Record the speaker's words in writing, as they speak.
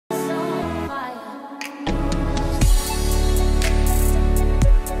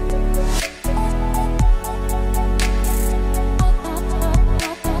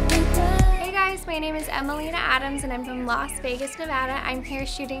and I'm from Las Vegas, Nevada. I'm here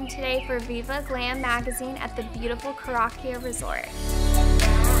shooting today for VIVA GLAM magazine at the beautiful Karakia Resort.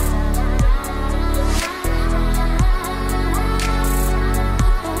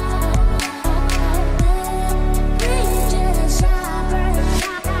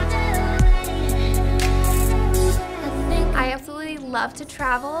 Love to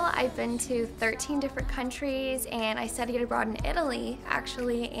travel. I've been to 13 different countries and I studied abroad in Italy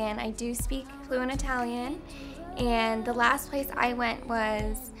actually, and I do speak fluent Italian. And the last place I went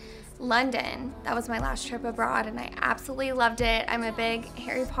was London. That was my last trip abroad and I absolutely loved it. I'm a big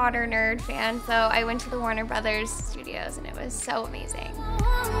Harry Potter nerd fan, so I went to the Warner Brothers studios and it was so amazing.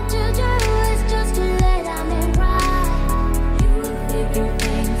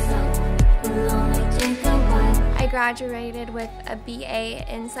 I graduated with a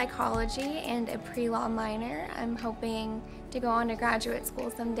BA in psychology and a pre-law minor. I'm hoping to go on to graduate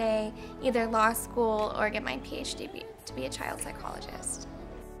school someday, either law school or get my PhD to be a child psychologist.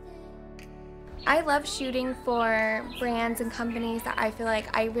 I love shooting for brands and companies that I feel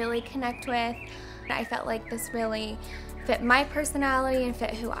like I really connect with. I felt like this really fit my personality and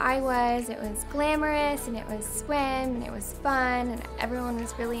fit who I was. It was glamorous and it was swim and it was fun and everyone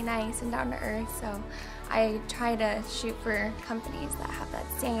was really nice and down to earth, so I try to shoot for companies that have that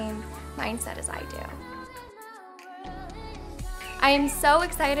same mindset as I do. I am so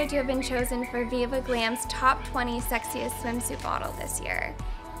excited to have been chosen for VIVA GLAM's top 20 sexiest swimsuit model this year.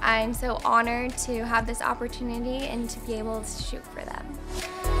 I'm so honored to have this opportunity and to be able to shoot for